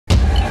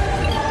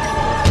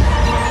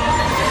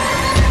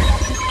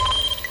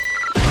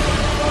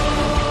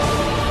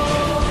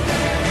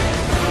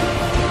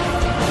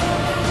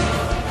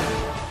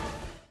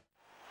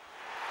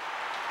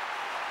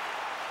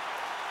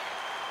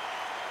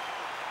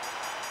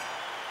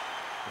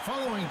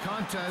Following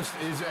contest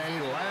is a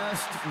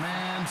last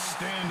man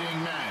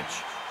standing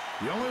match.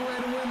 The only way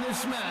to win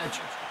this match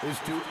is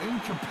to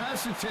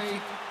incapacitate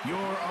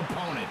your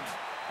opponent.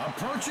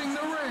 Approaching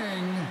the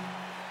ring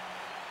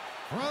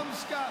from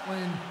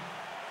Scotland,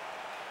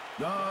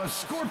 the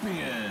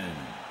Scorpion.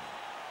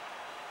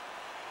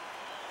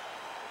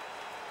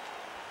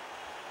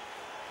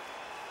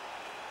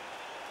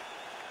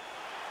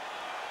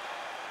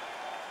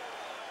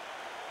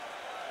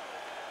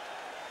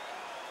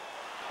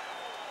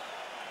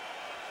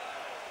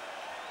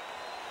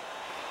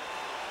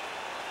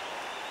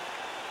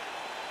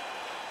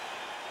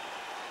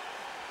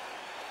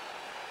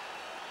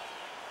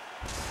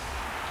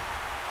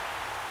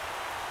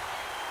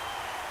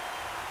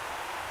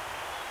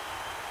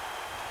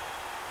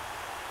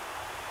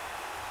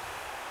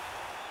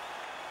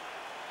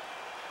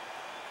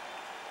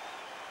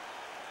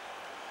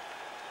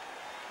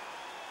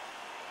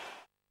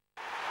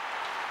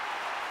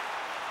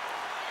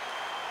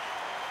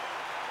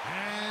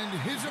 And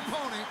his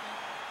opponent,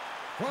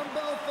 from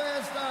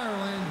Belfast,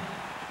 Ireland,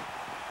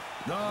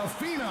 the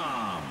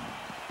Phenom.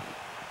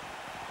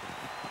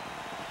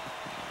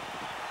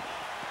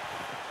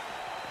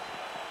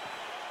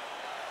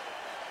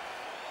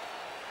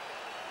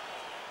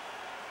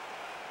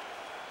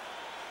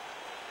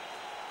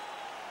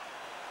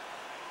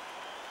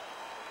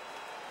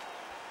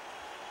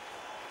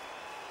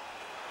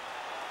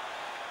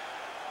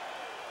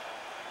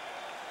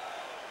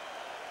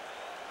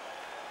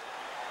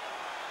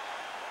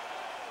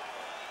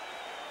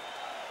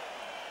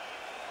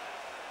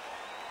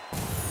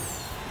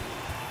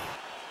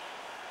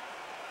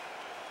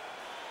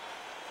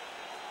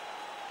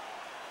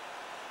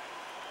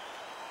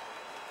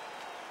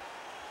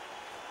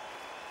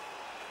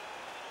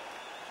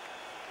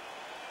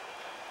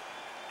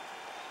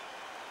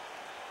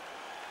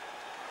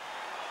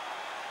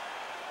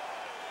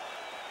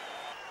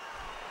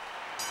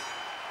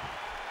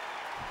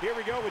 Here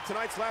we go with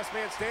tonight's last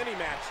man standing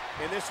match,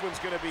 and this one's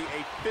going to be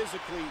a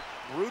physically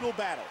brutal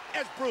battle,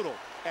 as brutal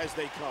as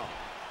they come.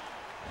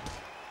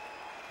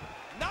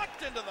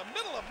 Knocked into the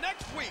middle of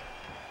next week.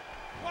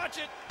 Watch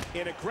it.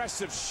 An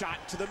aggressive shot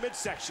to the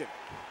midsection.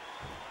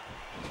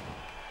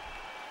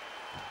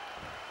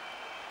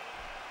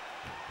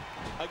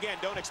 Again,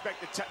 don't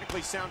expect a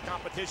technically sound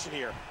competition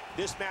here.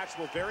 This match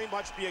will very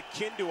much be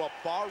akin to a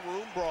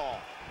barroom brawl.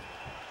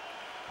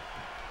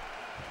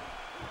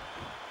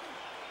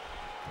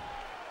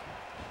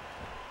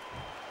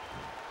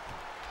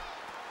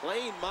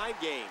 Playing mind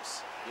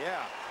games.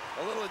 Yeah,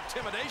 a little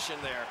intimidation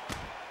there.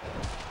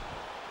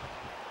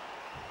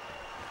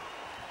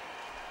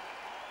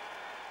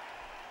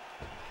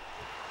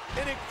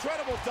 An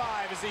incredible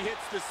dive as he hits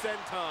the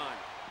senton.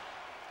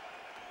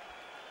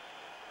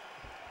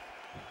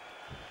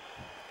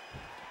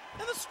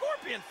 And the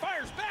Scorpion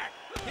fires back.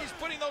 He's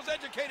putting those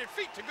educated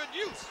feet to good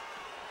use.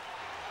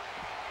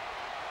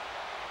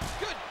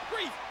 Good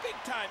grief, big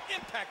time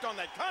impact on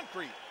that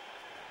concrete.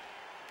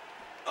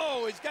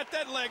 Oh, he's got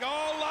that leg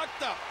all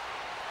locked up.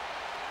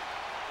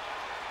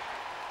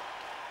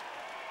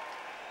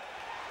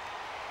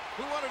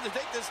 We wanted to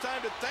take this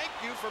time to thank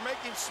you for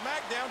making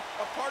Smackdown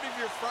a part of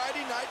your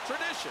Friday night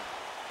tradition.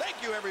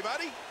 Thank you,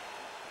 everybody.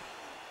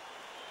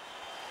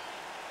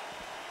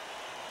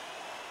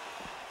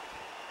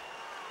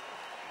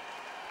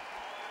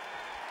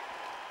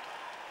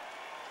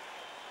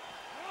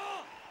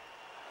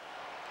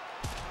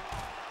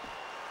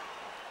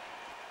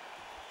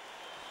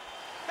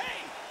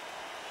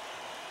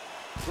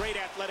 Great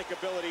athletic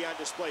ability on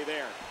display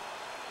there.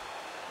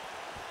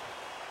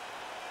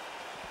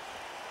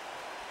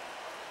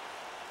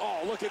 Oh,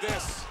 look at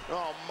this.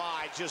 Oh,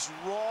 my, just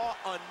raw,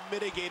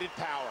 unmitigated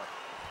power.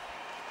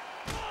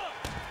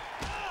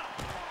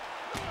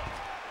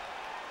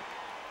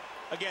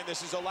 Again,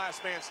 this is a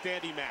last man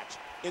standing match,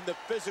 and the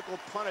physical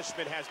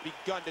punishment has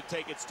begun to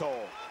take its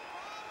toll.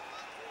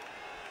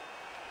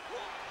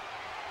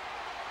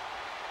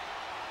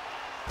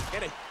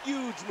 And a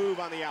huge move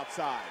on the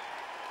outside.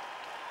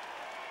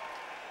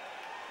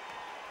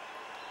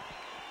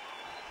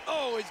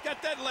 Oh, he's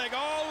got that leg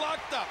all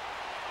locked up.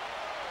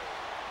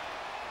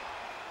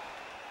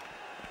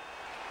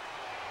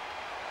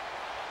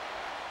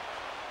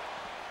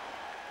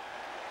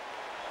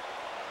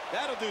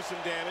 That'll do some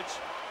damage.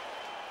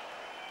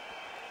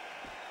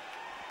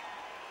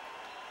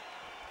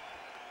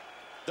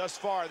 Thus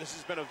far, this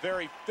has been a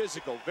very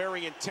physical,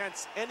 very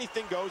intense,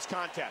 anything-goes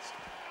contest.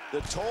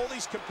 The toll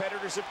these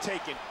competitors have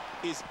taken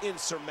is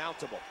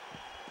insurmountable.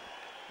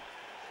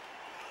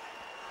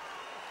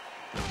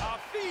 A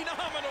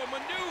phenomenal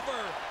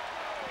maneuver.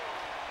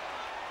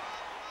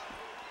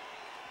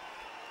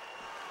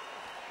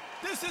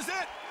 This is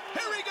it.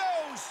 Here he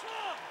goes.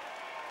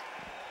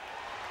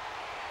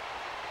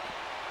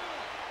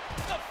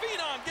 The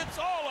Phenom gets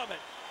all of it.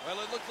 Well,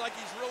 it looks like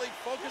he's really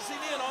focusing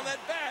in on that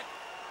back.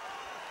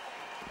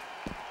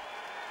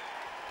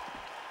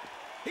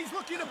 He's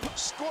looking to put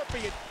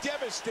Scorpion,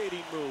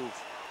 devastating move.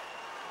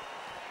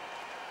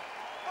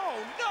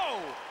 Oh, no.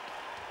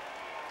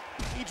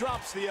 He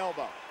drops the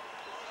elbow.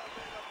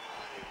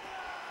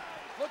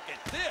 Look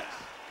at this.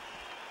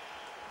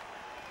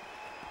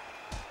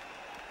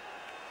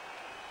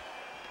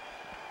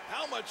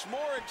 How much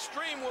more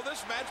extreme will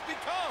this match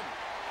become?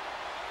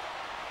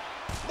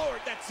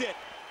 Lord, that's it.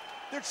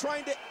 They're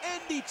trying to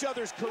end each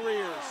other's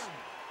careers.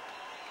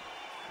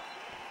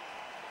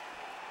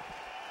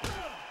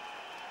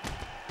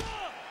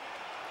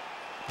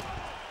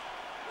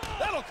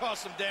 That'll cause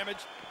some damage.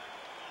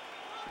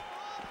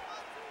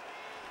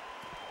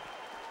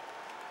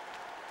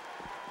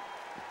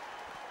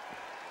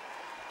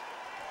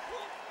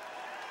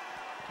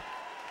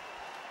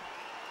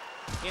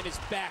 And his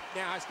back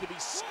now has to be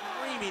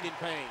screaming in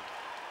pain.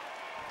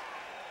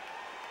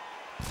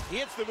 He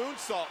hits the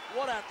moonsault.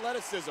 What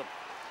athleticism.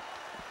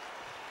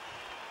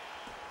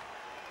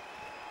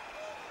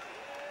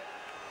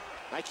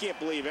 I can't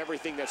believe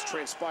everything that's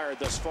transpired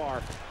thus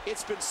far.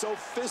 It's been so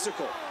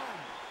physical.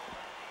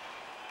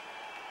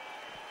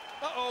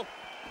 Uh-oh.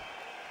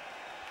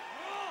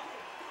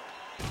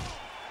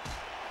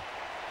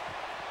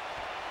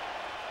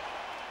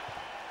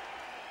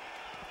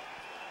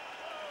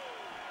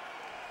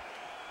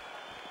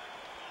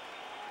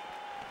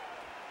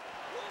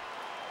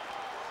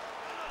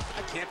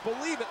 I can't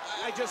believe it.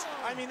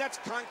 I mean, that's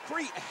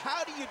concrete.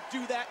 How do you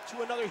do that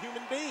to another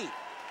human being?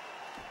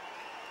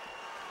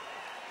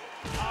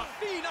 A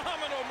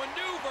phenomenal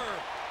maneuver.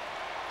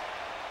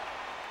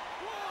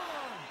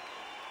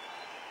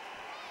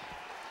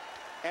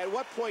 At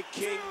what point,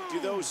 King, do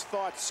those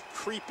thoughts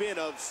creep in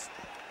of,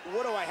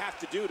 what do I have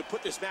to do to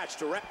put this match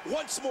to rest?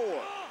 Once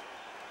more.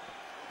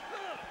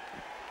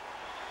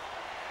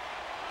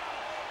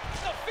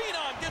 The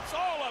Phenom gets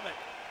all of it.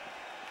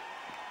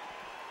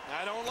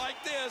 I don't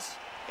like this.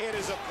 And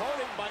his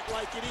opponent might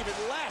like it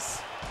even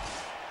less.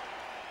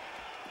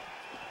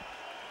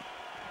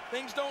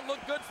 Things don't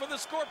look good for the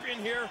Scorpion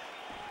here.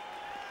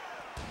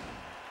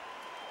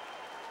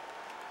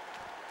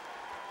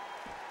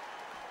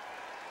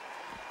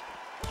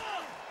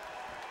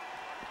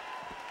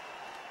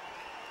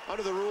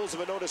 Under the rules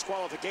of a no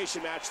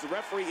disqualification match, the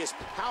referee is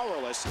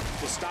powerless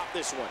to stop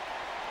this one.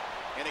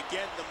 And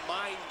again, the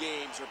mind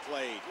games are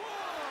played.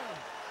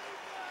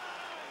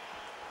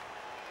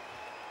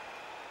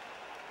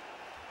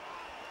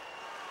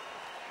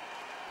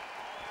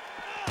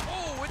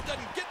 Oh, it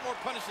doesn't get more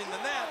punishing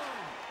than that.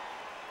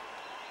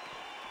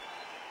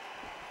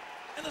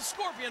 And the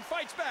Scorpion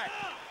fights back.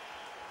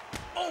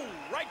 Oh,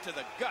 right to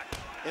the gut.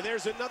 And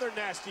there's another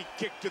nasty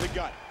kick to the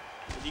gut.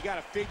 And you got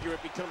to figure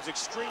it becomes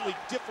extremely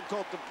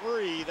difficult to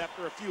breathe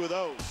after a few of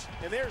those.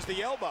 And there's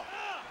the elbow.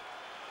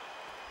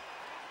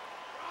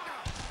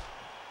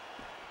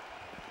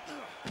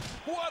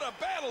 What a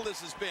battle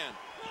this has been.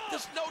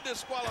 This no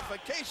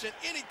disqualification,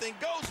 anything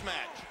goes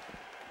match.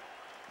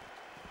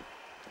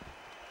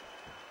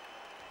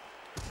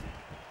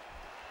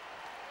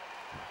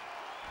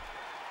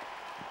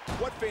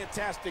 What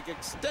fantastic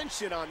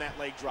extension on that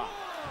leg drop.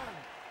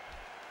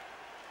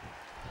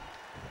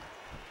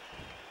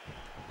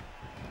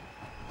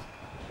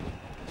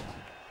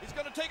 He's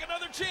going to take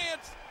another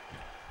chance.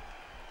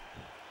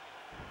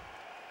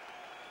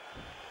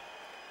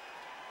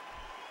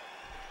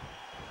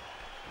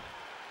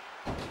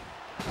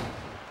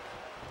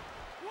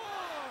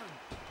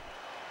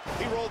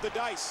 He rolled the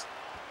dice.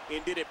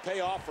 And did it pay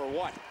off or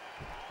what?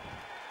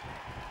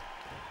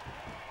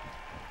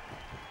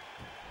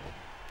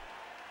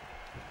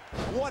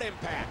 What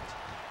impact.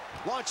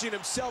 Launching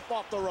himself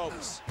off the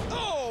ropes.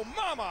 Oh,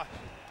 mama.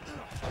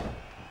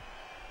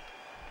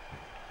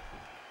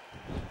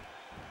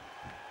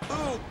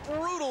 Ooh,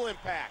 brutal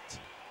impact.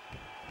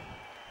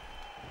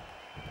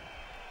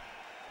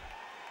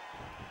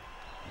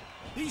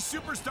 These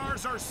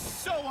superstars are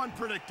so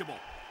unpredictable.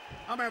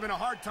 I'm having a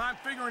hard time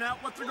figuring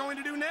out what they're going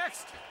to do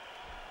next.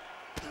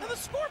 And the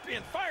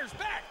Scorpion fires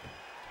back.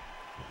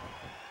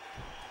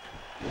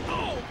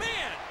 Oh,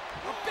 man.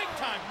 A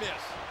big-time miss.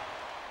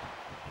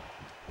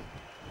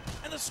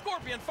 And the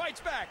Scorpion fights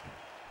back.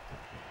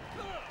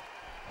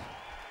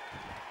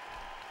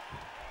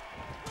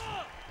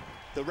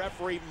 The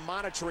referee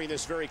monitoring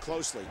this very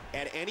closely.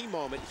 At any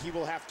moment, he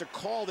will have to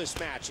call this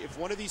match if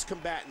one of these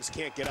combatants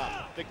can't get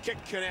up. The kick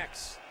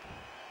connects.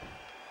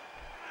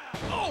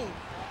 Oh!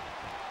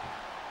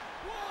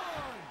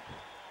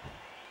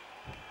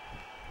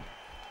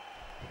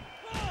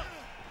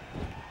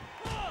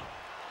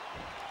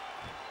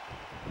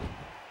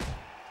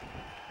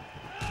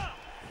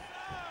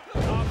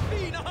 A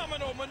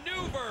phenomenal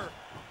maneuver.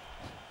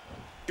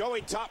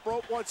 Going top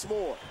rope once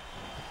more.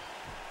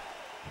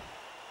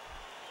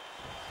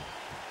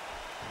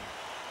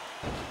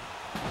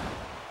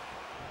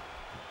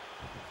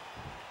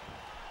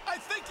 I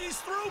think he's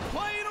through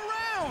playing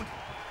around.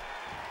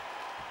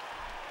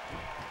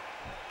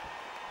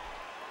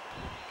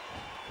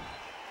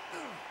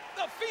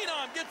 The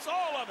Phenom gets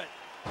all of it.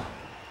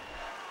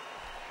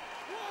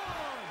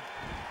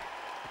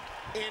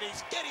 And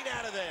he's getting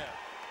out of there.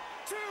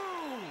 2,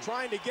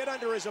 Trying to get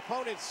under his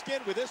opponent's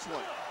skin with this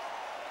one.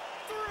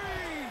 3,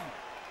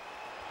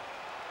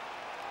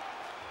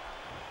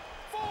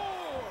 4.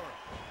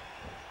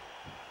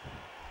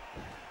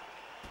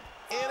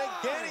 And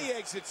And he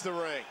exits the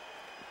ring.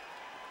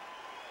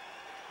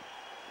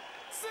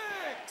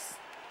 6,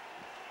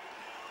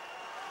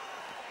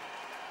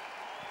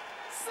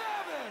 7,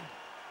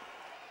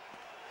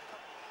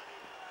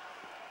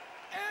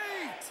 8,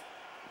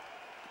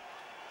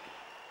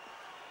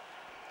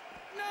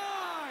 9.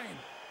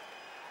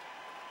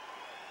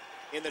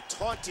 And the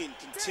taunting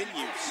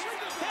continues.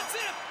 That's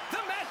it. The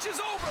match is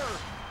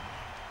over.